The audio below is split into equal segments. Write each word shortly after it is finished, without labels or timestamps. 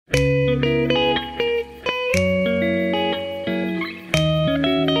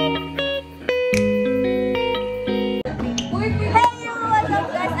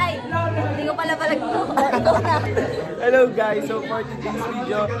for today's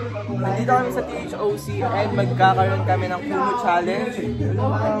video. Nandito kami sa THOC and magkakaroon kami ng Kumu Challenge.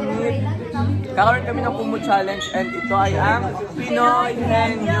 Kakaroon kami ng Kumu Challenge and ito ay ang Pinoy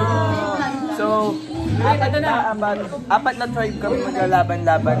Henyo. So, apat na tribe kami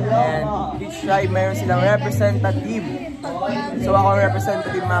maglalaban-laban and each tribe mayroon silang representative. So ako ang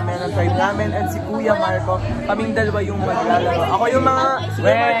representative mamaya ng tribe namin and si Kuya Marco, kaming dalawa yung maglalaro. Ako yung mga, si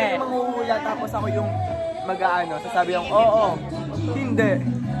Kuya Marco yung manghuhula tapos ako yung mag-aano. Sasabi yung, oo, hindi,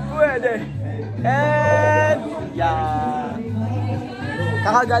 pwede, and yeah.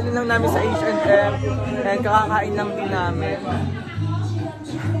 Kakagaling lang namin sa H&M and kakakain lang din namin.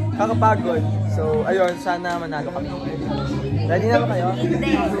 Kakapagod. So, ayun, sana manalo kami. Ready na ba kayo?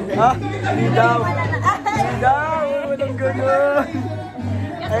 Hindi. Ha? Hindi daw. Hindi daw. Walang gano'n.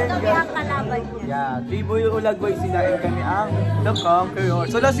 Kasi kami ang kalaban niya. Yeah. Triboy Ulagboy sila and kami ang The Conqueror.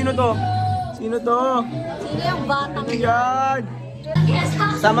 So, sino to? Sino to? Sino yung batang yan?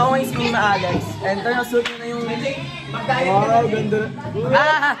 Sama ko yung si Mima Alex. And ito yung suit na yung... Wow, ganda.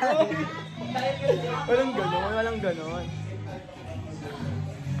 Ah! Walang gano'n. Walang gano'n.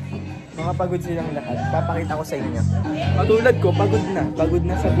 Mga pagod silang lahat. Papakita ko sa inyo. Patulad ko, pagod na. Pagod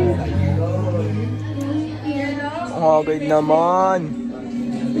na sa buhay. Oh, good naman.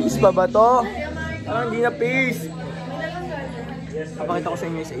 Peace pa ba to? Parang hindi na peace. Papakita ko sa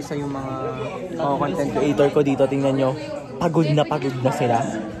inyo isa-isa yung mga content creator ko dito. Tingnan nyo. Pagod na sila.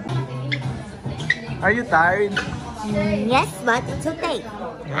 Are you tired? Yes, but it's okay.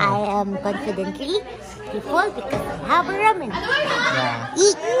 I am confidently full because I have a ramen. Yeah.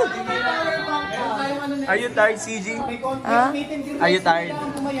 Eat! Are you tired, CG? Ha? Are you tired?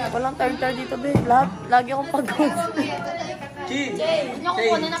 Walang tired dito, babe. Lagi akong pagod. Chi! Ano ko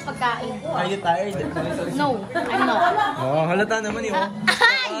kunin ng pagkain? Are you tired? No, I'm not. Oh, halata naman yun.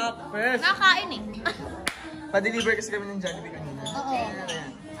 Fresh. Nakain eh. Pa-deliver kasi kami ng Jollibee kanina. Oo.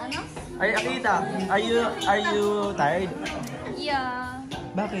 Ano? Ay, Akita, are you tired? Yeah.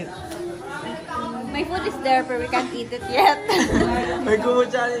 Bakit? My food is there but we can't eat it yet. May Kumu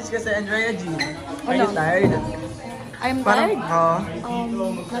Challenge kasi, Andrea G. Are you tired? I'm Parang, tired?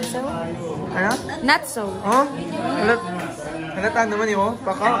 Not so. Ano? Not so. Oh? Halata naman yun.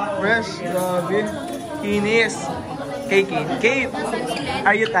 Paka, fresh, grabe. Kinis. Kate,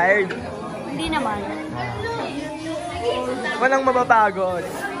 are you tired? Hindi naman. Walang mapapagod.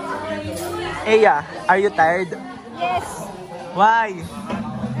 Eya, are you tired? Yes. Why?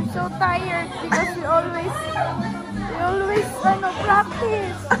 I'm so tired because we always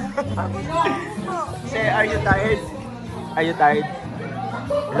practice. Say, are you tired? Are you tired?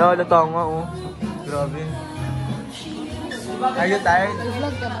 Hello, latongo, oh. Grabe. Are you tired?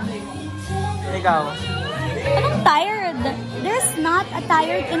 Ikaw? Anong tired? There's not a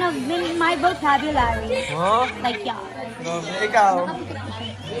tired in my vocabulary. Oh? Like, yeah. Grabe. Ikaw?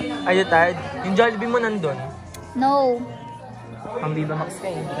 Are you tired? Yung Jollibee mo nandun. No. Ang Viva Max ka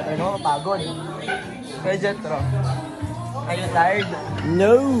eh. Hindi ka talaga mapagod. Kaya Jetro, are you tired?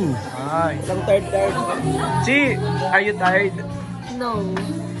 No! Ay. Isang tired. Chi, are you tired? No.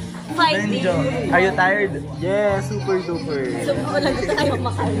 Fighting. Benjo, are you tired? Yeah, super duper. So, wala na tayo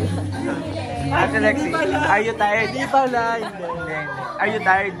makain. Ate Lexi, are you tired? Hindi pala, Hindi. Are you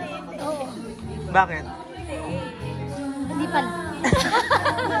tired? Oo. Bakit? Hindi pala.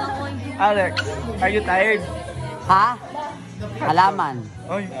 Alex, are you tired? Ha? Halaman.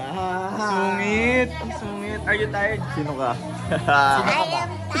 Oy, sungit. Ang sungit. Are you tired? Sino ka? I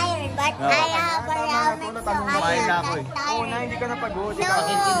am tired but I have a ramen so I am not Oo tired. na, hindi ka napagod. No.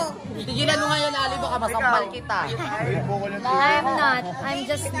 Tigilan mo nga yan, Ali. Baka masampal kita. I'm not. I'm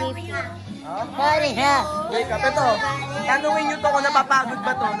just sleepy. Sorry ha. Wake up. Ito, tanungin nyo to kung napapagod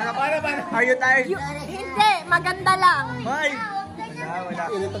ba to. Are you tired? Hindi. Maganda lang. Hoy! Wala.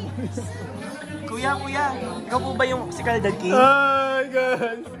 Kuya, ikaw po ba yung si Kaldad King? Hi,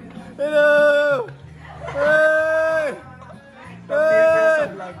 guys! Hello! Hey! Hey!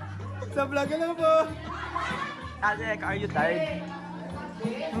 Sa vlog ka lang po! Alec, are you tired?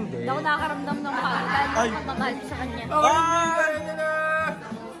 Hindi. Hindi ako nakakaramdam ng pagkakas sa kanya. Ay!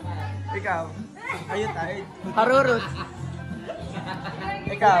 Ikaw, are you tired? Harurot!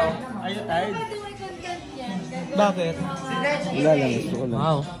 Ikaw, are you tired? Bakit? Wala lang, gusto ko lang.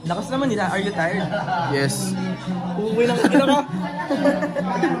 Wow. Lakas naman nila. Are you tired? Yes. Uuwi lang kita ka.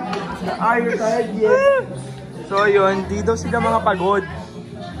 Are you tired? Yes. So yun, dito sila mga pagod.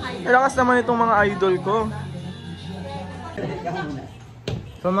 Lakas naman itong mga idol ko.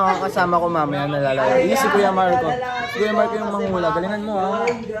 So makakasama ko mamaya nalalaro. Hindi si Kuya Marco. Si Kuya Marco yung manghula. Galingan mo ha.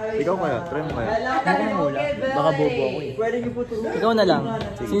 Ikaw kaya, try mo kaya. Hindi ko manghula. Baka bobo ako eh. Ikaw na lang.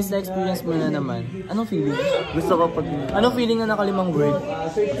 Since na-experience mo na naman, anong feeling? Gusto ko pag... Anong feeling na nakalimang word?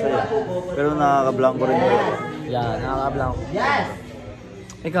 Pero nakaka-blanco rin ako. Yeah, nakaka-blanco.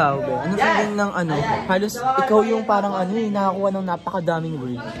 Ikaw, be, anong feeling ng ano? Halos ikaw yung parang ano eh, nakakuha ng napakadaming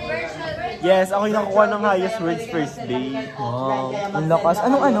word. Yes, ako yung nakuha ng highest words first day. Wow, ang lakas.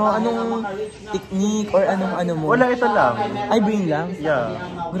 Anong technique or anong ano mo? Wala, ito lang. Ay, brain lang? Yeah.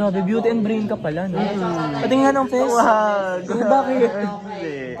 Grabe, beauty and brain ka pala, no? Patingin nga ng face. Wag! Bakit?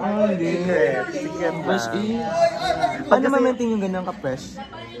 Hindi. Hindi. Secret na. Fresh eh. Paano ma-maintain yung ganun ka-fresh?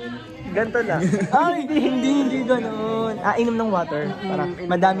 Ganto lang. Ay, hindi ganun. Inom ng water. Para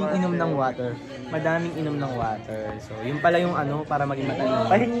madaming inom ng water. Madaming inom ng water. So, yun pala yung ano, para maging matalino.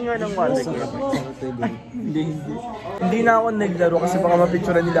 Pahingi nga ng water. Hindi na ako naglaro kasi baka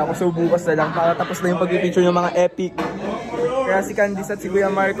mapicturean nila ako. So, bukas na lang. Para tapos na yung pag-picture ng mga epic. Kaya si Candice at si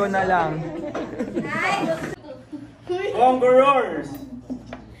Kuya Marco na lang. Conquerors!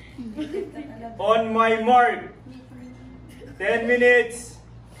 On my mark, 10 minutes,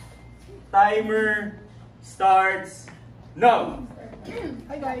 timer starts now!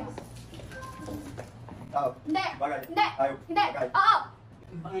 Hi guys! Tao. Hindi! Bagay. Hindi! Tayo. Hindi! Bagay. Oo!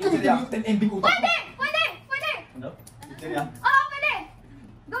 Silya. 10 MB utak mo. Pwede! Pwede! Pwede! Ano? Silya. Oo! Pwede!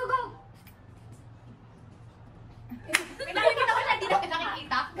 Go! Go! Pinakikita ko siya, hindi na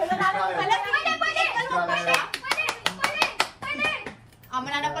pinakikita. Pwede! Pwede! Pwede! Pwede! Pwede! Pwede!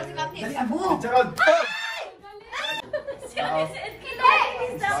 Mananapal si Captain. Dali, abo! Charod! Hindi!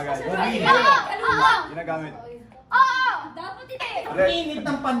 Bagay. Oo! Ginagamit. Oo! Dapat hindi! Rep. Init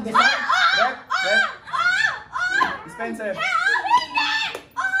ng pandesal. Rep. Rep. Dispenser.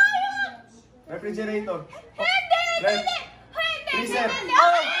 Refrigerator. Hindi! Rep. Hindi! Freezer.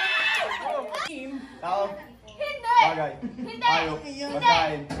 Tao. Hindi! Bagay. Hindi! Hayop.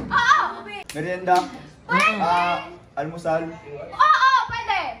 Pagkain. Oo! Merienda. Almusal. Oo!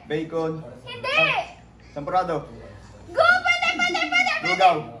 Pwede! Bacon. Hindi! Sampurado. Go! Pwede! Pwede! Pwede!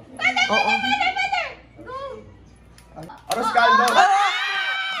 Lugaw. Pwede! Pwede! Pwede! Pwede! Go! Arroz caldo.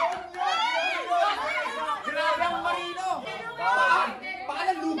 Grabe ang marino!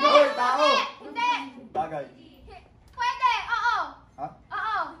 Pangalan lugaw. Tao. Hindi! Bagay. Pwede! Oo! Ha?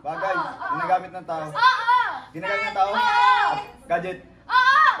 Oo! Bagay. Ginagamit ng tao. Oo! Ginagamit ng tao. Oo! Gadget.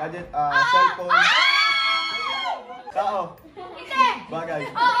 Oo! Gadget. Cellphone. Tao. Hindi! Bagay.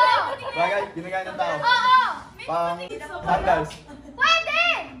 Oo! Bagay. Ginagamit ng tao. Oo! Pang sandals. Pwede!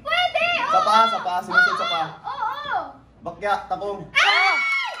 Pwede! Oo! Sa paa. Sa paa. Sinusunod sa paa. Oo! Bakya. Takong.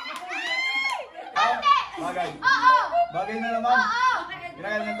 Tao. Bagay. Oo! Bagay na naman. Oo!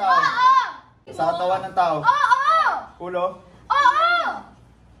 Ginagamit ng tao. Oo! Sa katawan ng tao. Oo! Ulo. Oo!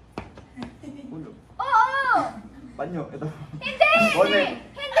 Ulo. Oo! Panyo. Ito. Hindi! Bonnet.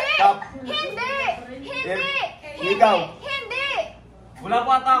 Hindi! Cup. Hindi! Hindi! Ikaw. Hindi! Wala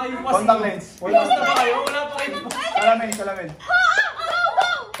pa ata kayo pas. Contact lens. Wala pa kayo. Wala pa kayo. Salamin. Salamin. Go! Go!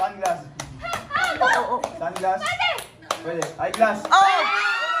 Sunglass. Go! Sunglass. Pwede! Pwede. Eyeglass. Wala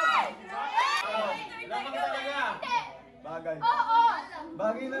Bagay. Oo!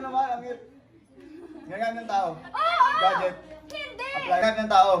 Bagay na naman. Ang ginagamit ng tao. Oo! Gadget. Hindi! Ginagamit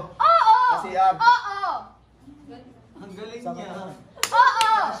ng tao. Oo! Sa CR. Oo!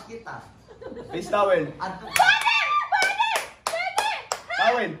 Oo! Face towel. Pwede! Pwede! Pwede!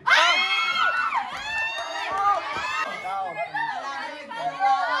 Towel. Ay! Tao. Ay!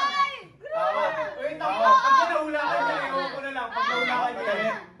 Tao. Tao. Pag nahula ka, naliho ko na lang. Pag nahula ka, madali.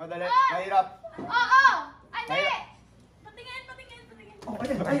 Madali. Mahirap. Oo! Hindi! Patingin, patingin, patingin.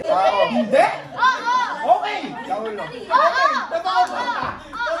 Tao. Hindi. Oo! Okay. Towel. Oo! Totoo ba? Oo!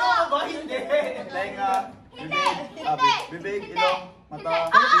 Totoo ba? Hindi. Tenga. Hindi. Bibig. Hindi. Bibig. Hindi. Ilong. Mata.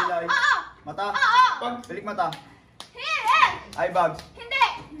 Hindi. Kilay. Oo! Mata. Oo! Pilik mata. Hindi! Eye bags. Hindi!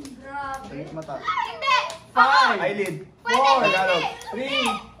 Pilik mata. Hindi! Eyelid. Pwede! Tagalog. Hindi!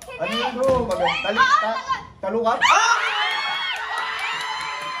 Ano yun bro? Talukat?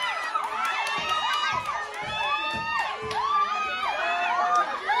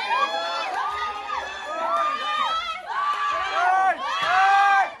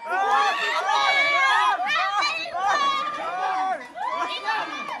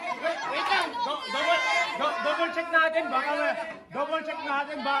 Double check natin baka double check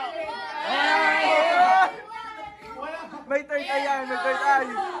natin ba. May third eye yan, may third eye.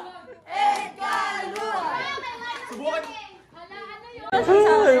 Subukan.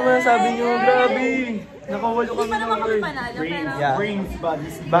 Ay, masasabi nyo, grabe. Nakawalo kami ng Naman kami word. panalo, pero... Yeah. Brains,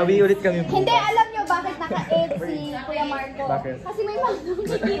 bodies. Bawi ulit kami. Hindi, alam nyo bakit naka-8 si Kuya Marco. Bakit? Kasi may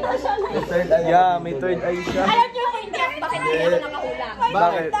makikita siya na Yeah, may third eye siya. Alam niyo kung hindi, bakit hindi ako nakahula?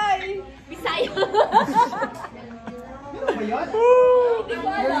 Bakit? Bisaya.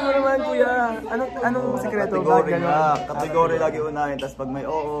 Galing mo naman, kuya. Anong sekreto? Kategory Bakit nga. ganun? Kategory lagi unahin. Tapos pag may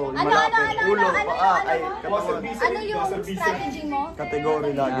oo, malapit, ulo, paa, ay kategory. Ano yung strategy mo?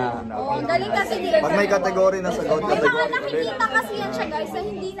 Kategory lagi unahin. Oo, galing kasi Pag may kategory na sagot, May mga kategory ulit. nakikita kasi yan siya guys na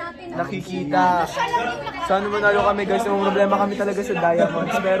hindi natin Nakikita. Siya lang yung nakikita. Sana manalo kami guys, yung problema kami talaga sa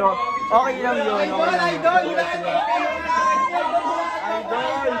diamonds. Pero okay lang yun. Okay lang yun.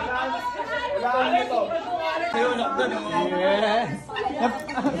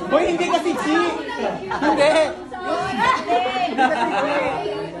 Hoy, hindi kasi si! Hindi!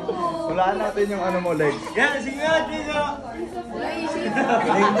 Wala natin yung ano mo, legs. Yan, sige nga, Tino.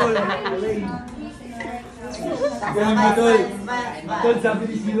 Galing mo, Tol. Tol, sabi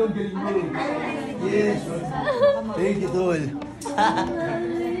ni Sino, galing mo. Yes. Thank you, Tol.